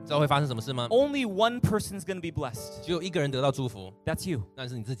 知道会发生什么事吗？ Only one person's going to be blessed. 只有一个人得到祝福， That's you. 那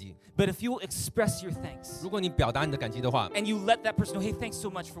是你自己。 But if you express your thanks 如果你表达你的感激的话， and you let that person know, hey, thanks so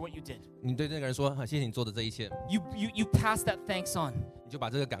much for what you did. 你对那个人说：“谢谢你做的这一切。 You pass that thanks on. ”你就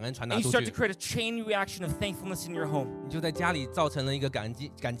把这个感恩传达 And you 出 start to 去， create a chain reaction of thankfulness in your home. 你就在家里造成了一个感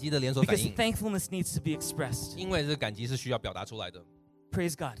激的连锁反 Because 应。 thankfulness needs to be expressed. 因为这个感激是需要表达出来的。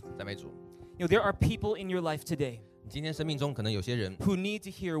 Praise God. 赞美主。 There are people in your life today 你今天生命中可能有些人， who need to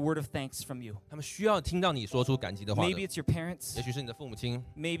hear a word of thanks from you. 他们需要听到你说出感激的话的。 Maybe it's your parents. 也许是你的父母亲，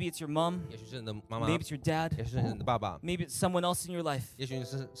 Maybe it's your mom. 也许是你的妈妈， Maybe it's your dad. 也许是你的爸爸， Maybe it's someone else in your life. 也许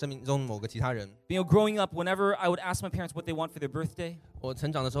是生命中某个其他人。 Growing up, whenever I would ask my parents what they want for their birthday, 我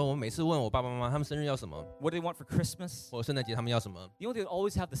成长的时候，我每次问我爸爸妈妈他们生日要什么， what do they want for Christmas, 或圣诞节他们要什么， they would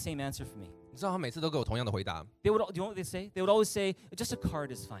always have the same answer for me. 你知道他每次都给我同样的回答。 Do you know what they say? They would always say, just a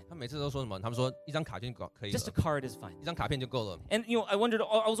card is fine. 他每次都说什么？他们说一张卡片就可以了 Just a，card is fine. 一张卡片就够了。 And I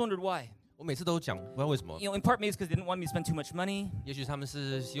always wondered why. 我每次都讲，不知道为什么。 In part maybe it's because they didn't want me to spend too much money. 也许他们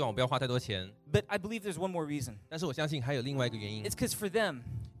是希望我不要花太多钱， But I believe there's one more reason. 但是我相信还有另外一个原因， It's because for them,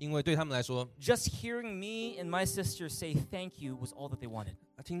 因为对他们来说， just hearing me and my sister say thank you was all that they wanted.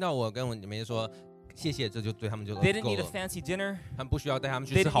 听到我跟我妹说谢谢，这就对他们就 They didn't 够 need a 了。 fancy dinner. 他们不需要带他们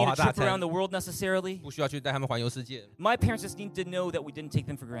They 去吃 didn't 豪 need 华 a 大 trip around 餐， the world necessarily. 不需要去带他们环游世界， My parents just need to know that we didn't take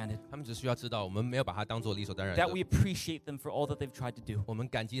them for granted, 他们只需要知道我们没有把它当做理所当然 that 的。 we appreciate them for all that they've tried to do. 我们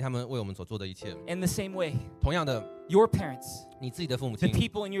感激他们为我们所做的一切。 In the same way, 同样的， your parents, 你自己的父母 the 亲，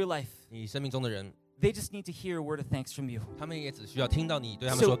 people in your life, 你生命中的人， they just need to hear a word of thanks from you. 他们也只需要听到你对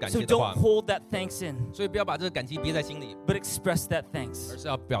他们说 So, 感 so 谢的话 don't，hold that thanks in, 所以不要把这个感激憋在心里， but express that thanks. 而是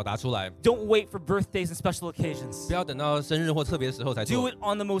要表达出来。 Don't wait for birthdays and special occasions. 不要等到生日或特别的时候才 Do 做， it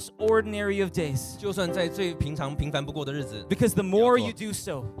on the most ordinary of days. 就算在最平凡不过的日子， Because the more you do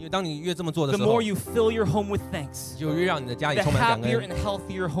so, 因为当你越这么做的 the 时候， more you fill your home with thanks, 就越让你的家里 the 充满感 happier 恩， and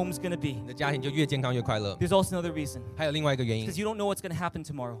healthier your home's going to be. 你的家庭就越健康越快乐。 There's also another reason. 还有另外一个原因， Because you don't know what's going to happen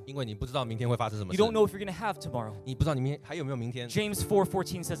tomorrow. 因为你不知道明天会发生什么 You 事， don't know if you're going to have tomorrow. 你不知道你还有没有明天。 James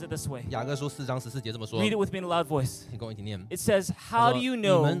 4:14 says it this way. 雅各书4章14节这么说， Read it with me in a loud voice. 请跟我一起念。 It says, 他 How 说 do you 你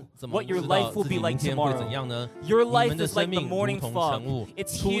know 们怎么 what your 知道 life will 自己 be 明 like 天会怎 tomorrow? 样呢？ Your 你 life 们的 is like 生 the 命如 morning 同 fog. 晨雾，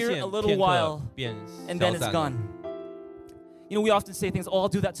 It's 出 here 现 a little 片刻 while, 便 and 消 then it's 散了。 gone. We often say things, oh, I'll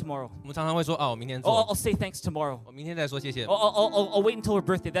do that tomorrow. 我们常常会说，我明天 Oh, 做， I'll say thanks tomorrow. 我明天再说谢谢， I'll wait until her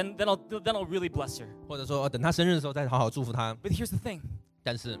birthday. Then I'll really bless her. 或者说等他生日的时候再好好祝福他。 But here's the thing.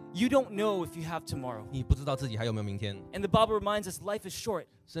 但是 You don't know if you have tomorrow. 你不知道自己还有没有明天。 And the Bible reminds us life is short.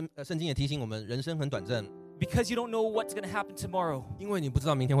 圣经也提醒我们，人生很短暂， Because you don't know what's going to happen tomorrow. 因为你不知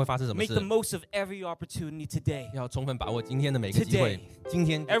道明天会发生什么 Make the 事， most of every opportunity today. 要充分把握今天的每个机会。今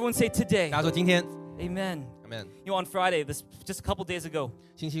天， Everyone say today. 大家说今天 Amen. ，Amen。 On Friday, just a couple days ago,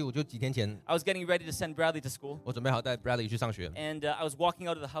 星期五就几天前， I was getting ready to send Bradley to school. 我准备好带 Bradley 去上学， And I was walking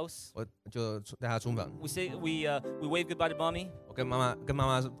out of the house. 我就带他出门。We wave goodbye to mommy. 我跟妈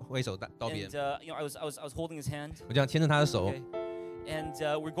妈挥手道别 And，I was holding his hand. 我这样牵着他的手， Okay. And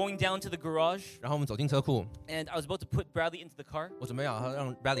we're going down to the garage. 然后我们走进车库， And I was about to put Bradley into the car. 我准备好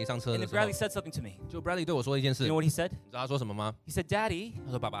让 Bradley 上车 And 的 then 时候 Bradley，said something to me. 就 Bradley 对我说一件事， You know 你 what he said? 知道他说什么吗？ He said, Daddy, 他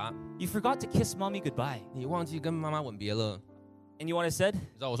说：“爸爸， you forgot to kiss mommy goodbye. 你忘记跟妈妈吻别了。 And you know what I said? 你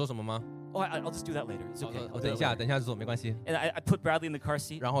知道我说什么吗？ Oh, I'll just do that later. It's 我 okay. 说 I'll 我 do 等一 that 下， later. 等一下就做，没关系。 And I put Bradley in the car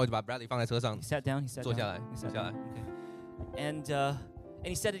seat. 然后我就把 Bradley 放在车上 He，sat down. He sat 坐 down. 下来， He 坐 sat 下来 down.。And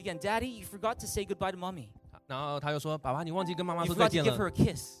he said it again. Daddy, you forgot to say goodbye to mommy. 然后他又说：爸爸，你忘记跟妈妈 You 说再 forgot to 见 give her 了， a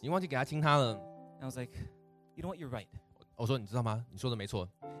kiss. 你忘记给她亲她了。” And I was like, you know what, you're right. 我说你知道吗？你说的没错。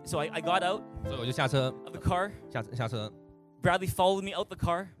 So I got out 所以我就下车， of the car. 下车 Bradley followed me out the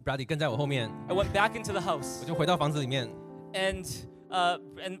car. ，Bradley 跟在我后面， I went back into the house. 我就回到房子里面。 And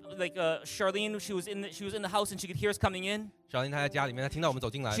Charlene, she was in the house and she could hear us coming in. 小林她在家里面，她听到我们走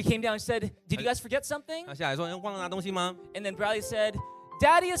进来 She，came down and said, "Did you guys forget something?" 她下来说忘了拿东西吗 And then Bradley said,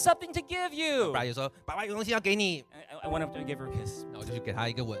 "Daddy has something to give you." ？Bradley 说爸爸有东西要给你， I went up to give her a kiss. 然后我就去给她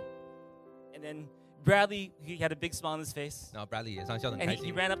一个吻， And then Bradley, he had a big smile on his face. 然后 Bradley 脸上笑得很 And 开 he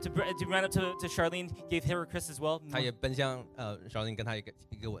心， ran up to Charlene, gave her a kiss as well. 他也奔向小林跟他一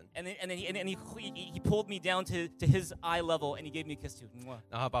个吻， And then he pulled me down to his eye level and he gave me a kiss too. Mwah.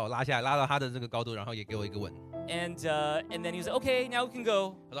 然后把我拉下来，拉到他的这个高度，然后也给我一个吻。 And then he was like, "Okay, now we can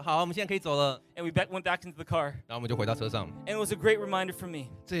go." 他说好，我们现在可以走了， And we went back into the car. 然后我们就回到车上。 And it was a great reminder for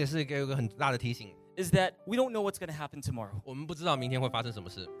me 这也是给我一个很大的提醒， is that we don't know what's going to happen tomorrow. 我们不知道明天会发生什么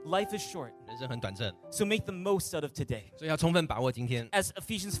事， Life is short, 人生很短暂， so make the most out of today. 所以要充分把握今天。 As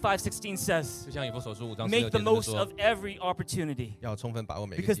Ephesians 5:16 says, 就像以弗所书5章16 make 节 the 这么 most 说 of，every opportunity 要充分把握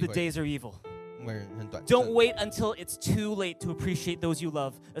每个 because 机 the 会， days are evil. 因为人很短 Don't 暂。 wait until it's too late to appreciate those you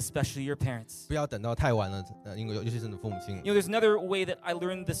love, especially your parents. 不要等到太晚了，因为尤其是你的父母亲。 You know, there's another way that I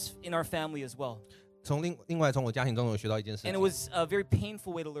learned this in our family as well. 从另外从我家庭中有学到一件事 And it 情， was a very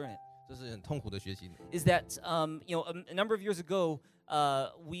painful way to learn it. 这是很痛苦的学习。 Is that a number of years ago,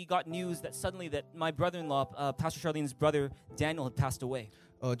 we got news that suddenly that my brother-in-law, Pastor Charlene's brother Daniel, had passed away.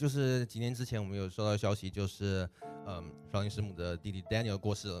 就是几年之前我们有收到消息，就是少林师母的弟弟 Daniel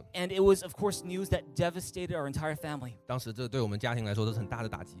过世了。 And it was, of course, news that devastated our entire family. 当时这对我们家庭来说都是很大的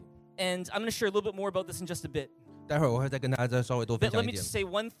打击。 And I'm going to share a little bit more about this in just a bit. 待会儿我会再跟大家再稍微多分 But 享 let 一 me 点 just。say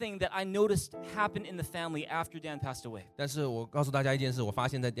one thing that I noticed happened in the family after Dan passed away. 但是我告诉大家一件事，我发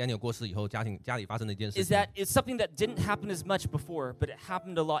现在 Daniel 过世以后，家里发生的一件事 Is 情， that it's something that didn't happen as much before, but it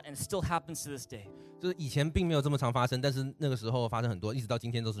happened a lot and it still happens to this day. 就是以前并没有这么常发生，但是那个时候发生很多，一直到今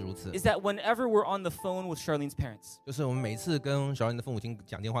天都是如此。 Is that whenever we're on the phone with Charlene's parents, 就是我们每次跟小林的父母亲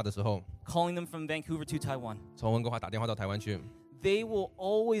讲电话的时候， calling them from Vancouver to Taiwan, 从温哥华打电话到台湾去， they will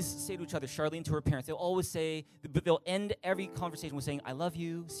always say to each other, Charlene to her parents, they'll always say, but they'll end every conversation with saying, "I love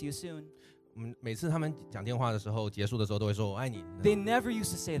you, see you soon." 我们每次他们讲电话的时候，结束的时候都会说“我爱你 They never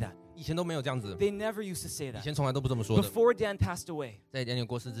used to say that. ”。以前都没有这样子， They never used to say 以 that. 前从来都不这么说的。 Before Dan passed away, 在 Daniel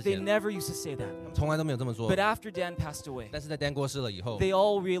过世之 they 前， never used to say that. 他们从来都没有这么说 But。after Dan passed away, 但是在 Dan 过世了以后， we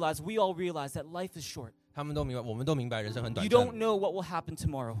all realized that life is short. 他们都明白，我们都明白人生很短 You 暂 don't。know what will happen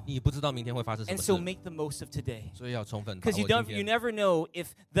tomorrow. 你不知道明天会发生什 And 么 so 事， make the most of today. 所以要充分把握 Because 今 you 天。 never know if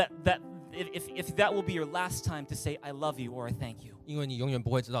that will be your last time to say I love you or I thank you. 因为你永远不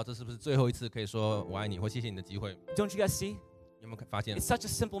会知道这是不是最后一次可以说我爱你或谢谢你的机会。 Don't you guys see? 有没有发现 It's？such a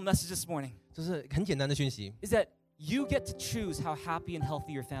simple message this morning. 这是很简单的讯息， Is that you get to choose how happy and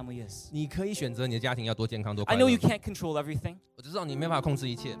healthy your family is. 你可以选择你的家庭要多健康多 I 快 know 乐 you。can't control everything. 我知道你没办法控制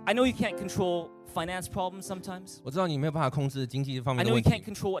一切， I know you can't control finance problems sometimes. 我知道你没有办法控制经济方 I 面的 know 问 you can't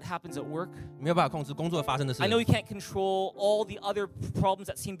题， control what happens at work. 没有办法控制工作发生的事 I，know you can't control all the other problems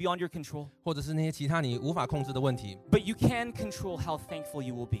that seem beyond your control. 或者是那些其他你无法控制的问题。 But you can control how thankful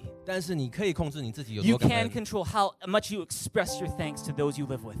you will be. 但是你可以控制你自己有 You 多感 can 恩， control how much you express your thanks to those you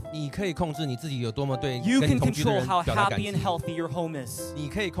live with. 你可以控制你自己有多么对 You 跟你 can 同居的 control 人 how 表达感 happy and 激， healthy your home is 你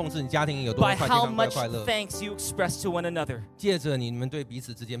可以控制你家庭有多么 by 快健 how 康 much 快乐， thanks you express to one another. 借着你们对彼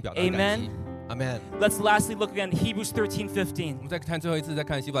此之间表达的感激。阿门。 Let's lastly look again Hebrews 我 13:15. 们再看最后一次，再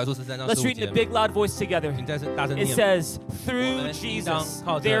看希伯来书13章 Let's 15 read in a 节， big loud voice together. 请再次大声 It 念。 says, through 我们应当 Jesus,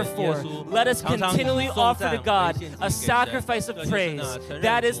 靠着耶 therefore, 稣 let us 常常以 continually 颂 offer 赞 to God 为献祭 a 给神 sacrifice of 这就是 praise. 那承认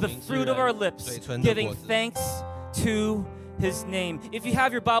That is 主 the 名之 fruit of 人 our lips, 嘴唇的 giving 果子。 thanks to His name. If you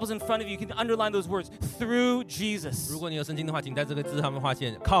have your Bibles in front of you, you can underline those words, through Jesus. 如果你有圣经的话，请在这个字上面划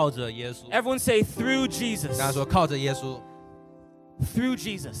线，靠着耶稣。 Everyone say, through Jesus. 大家说靠着耶稣， Through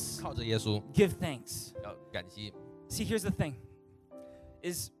Jesus, 靠着耶稣， give thanks. 要感激。 See, here's the thing,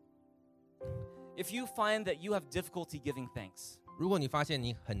 is if you find that you have difficulty giving thanks, 如果你发现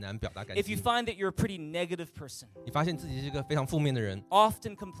你很难表达感 if you 激， find that you're a pretty negative person, 你发现自己是一个非常负面的人，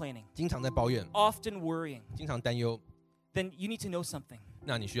 often complaining, 经常在抱怨， often worrying, 经常担忧， then you need to know something,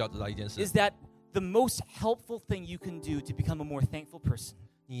 那你需要知道一件事 is：that the most helpful thing you can do to become a more thankful person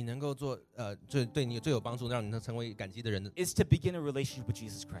你能够做对你最有帮助，让你能成为感激的人， is to begin a relationship with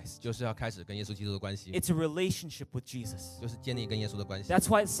Jesus Christ. 就是要开始跟耶稣基督的关系， It's a relationship with Jesus. 就是建立跟耶稣的关系。 That's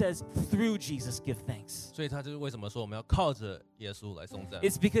why it says, through Jesus, give thanks. 所以他就是为什么说我们要靠着耶稣来颂赞，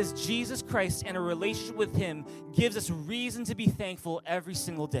 It's because Jesus Christ and a relationship with Him gives us reason to be thankful every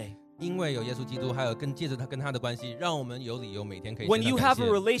single day. 因为有耶稣基督，还有借着他跟他的关系，让我们有理由每天可以 When 献 you 上感 have a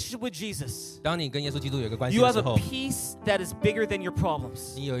谢。 relationship with Jesus, 当你跟耶稣基督有一个关系 you 的 have 时 a 候， peace that is bigger than your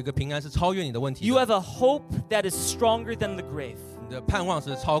problems. 你有一个平安是超越你的问题 You 的， have a hope that is stronger than the grave. 你的盼望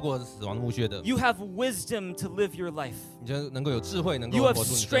是超过死亡的墓穴的， You have wisdom to live your life. 你就能够有智慧，能够 You 活 have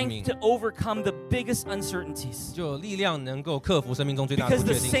出你生命 strength，to overcome the biggest uncertainties. 就有力量能够克服生命中最大的 Because 不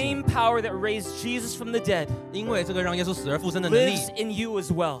the 确定性。 same power that raised Jesus from the dead 因为这个让耶稣死而复生的能力， lives in you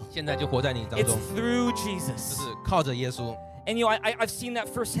as well. 现在就活在你当 It's 中， through 就 Jesus. 是靠着耶稣。 And you know, I've seen that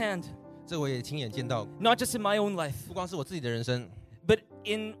firsthand, 这我也亲眼见到， not just in my own life, 不光是我自己的人生， but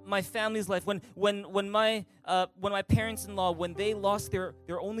in my family's life. When my parents-in-law, when they lost their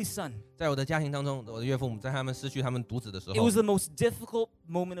only son, 在我的家庭当中，我的岳父母在他们失去他们独子的时 it 候， was the most difficult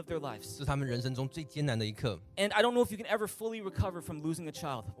moment of their lives. 是他们人生中最艰难的一刻。 And I don't know if you can ever fully recover from losing a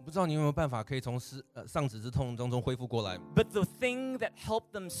child. 我不知道你有没有办法可以从丧子之痛当中恢复过来， But the thing that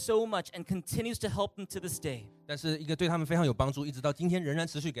helped them so much and continues to help them to this day, 但是一个对他们非常有帮助，一直到今天仍然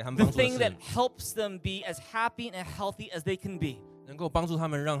持续给他们 the 帮助的 thing that 事， helps them be as happy and healthy as they can be, 能够帮助他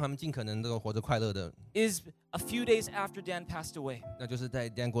们，让他们尽可能的活着快乐的， is a few days after Dan passed away. 那就是在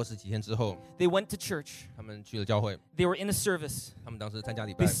Dan过世几天之后， They went to church. 他们去了教会， They were in a service. 他们当时参加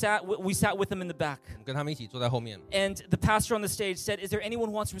礼拜 We，sat with them in the back. 我们跟他们一起坐在后面。 And the pastor on the stage said, "Is there anyone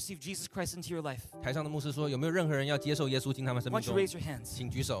who wants to receive Jesus Christ into your life? 台上的牧师说：“有没有任何人要接受耶稣进他们生 Why 命 don't you 中？ raise your hands?" 请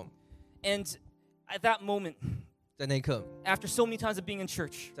举手。 And at that moment, ”在那一刻， after so many times of being in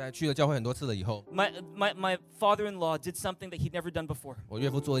church, 在去了教会很多次了以后， my father-in-law did something that he'd never done before. 我岳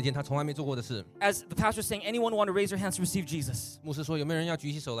父做了一件他从来没做过的事。 As the pastor was saying, anyone want to raise their hands to receive Jesus? 牧师说：“有没有人要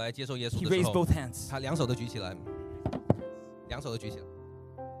举起手来接受耶稣 He 的时 raised 候 both？” hands. 他两手都举起来，两手都举起来。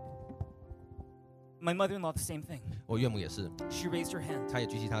 My mother-in-law, the same thing. 我岳母也是， She raised her hand. 她也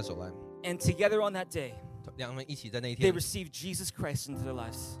举起她的手来。 And together on that day, 两人一起在那一 they 天， received Jesus Christ into their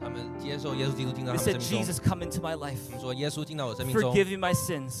lives. 他们接受耶稣基督进到 They 他们 said, 生命中。 "Jesus, come into my life. 他们说：“耶稣进到我生命中， Forgive me my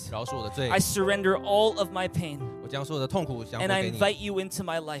sins. 饶恕我的罪， I surrender all of my pain. 我将所有的痛苦降服 And I 给你。 invite you into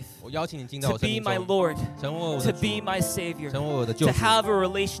my life 我邀请你进到 to 我生 be 命 my 中， Lord, 成为我 to 的 be 主， my Savior, 成为我的救 to 主， have a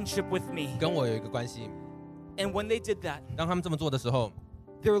relationship with me." 跟我有一个关系。 And when they did that, 当他们这么做的时候，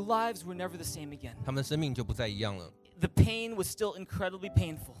 their lives were never the same again. 他们生命就不再一样了。 The pain was still incredibly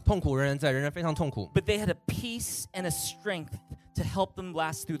painful, 痛苦仍然在，仍然非常痛苦， but they had a peace and a strength to help them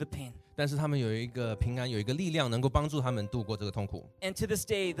last through the pain. 但是他们有一个平安，有一个力量，能够帮助他们度过这个痛苦。 And to this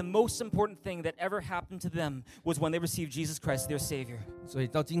day, the most important thing that ever happened to them was when they received Jesus Christ, their Savior. 所以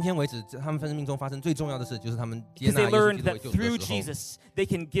到今天为止，他们生命中发生最重要的事，就是他们接 Because 纳 they 耶稣 learned 基督 that 为救主 through 的时候， Jesus, they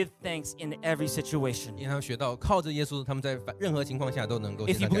can give thanks in every situation. 因为他们学到靠着耶稣，他们在任何情况下都能够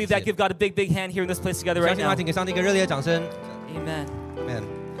献 If you 上感 believe that, 谢。 give God a big, big hand here in this place together 相 right 信他， now. 请给上帝一个热烈的掌声。 Amen. Amen。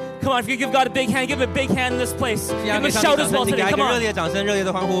 Come on, if you give God a big hand, give him a big hand in this place. 这 Give 样 him 给 a 上帝 shout 掌 as 声， well 请给他 today. 一个 Come 热 on. 烈的掌声，热烈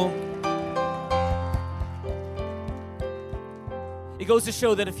的欢呼。 It goes to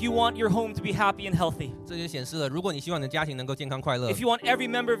show that if you want your home to be happy and healthy, 这就显示了，如果你希望你的家庭能够健康快乐， if you want every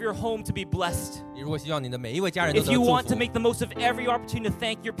member of your home to be blessed, 你如果希望你的每一位家人都 if 得 you 祝 want to 福， make the most of every opportunity to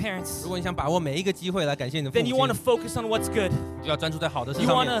thank your parents, 如果你想把握每一个机会来感谢你的父 then 母 you want to 亲， focus on what's good. 就要专注在好的事 You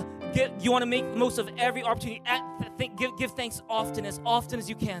上 want 面。 you want to make the most of every opportunity. Give thanks often as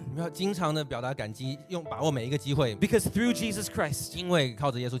you can. 你们要经常的表达感激，把握每一个机会， Because through Jesus Christ, 因为靠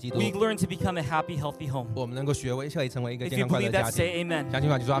着耶稣基督， we learn to become a happy, healthy home. 我们能够可以成为一个 If 健 you 康快乐 believe 的 that, 家庭。 say amen. 相信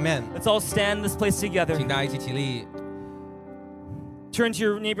吧，就说阿门。 Let's all stand in this place together. 请大家一起起立， Turn to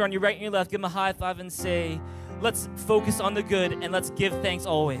your neighbor on your right and your left. Give him a high five and say, let's focus on the good and let's give thanks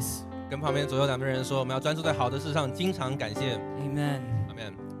always. 跟旁边左右两边人说，我们要专注在好的事上，经常感谢。 Amen. 阿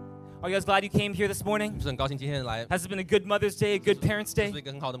门。 Are you guys glad you came here this morning? 不是很高兴今天来， Has it been a good Mother's Day, a good Parents' 这 Day? 是一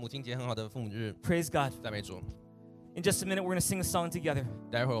个很好的母亲节，很好的父母日， Praise God. 赞美主。 In just a minute, we're going to sing a song together.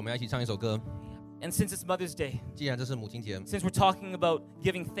 待会儿我们要一起唱一首歌。 And since it's Mother's Day, 既然这是母亲节， since we're talking about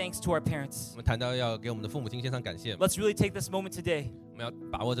giving thanks to our 我 parents, 们谈到要给我们的父母亲献上感谢， let's really take this moment today 我们要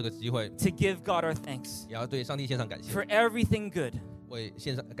把握这个机会， to give God our thanks 也要对上帝献上感谢， for everything good 为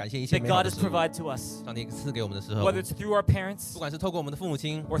献上感谢一切 that 美好 God 的 has 事物。 provided to us, 上帝赐给我们的时候， whether it's through our parents 不管是透过我们的父母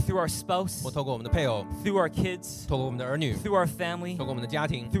亲， or through our spouse, 或透过我们的配偶， through our kids, 透过我们的儿女， through our family, 透过我们的家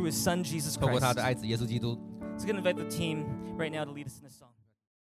庭， through His Son, Jesus 透过他 Christ. 的爱子耶稣基督。 So I'm going to invite the team right now to lead us in a song.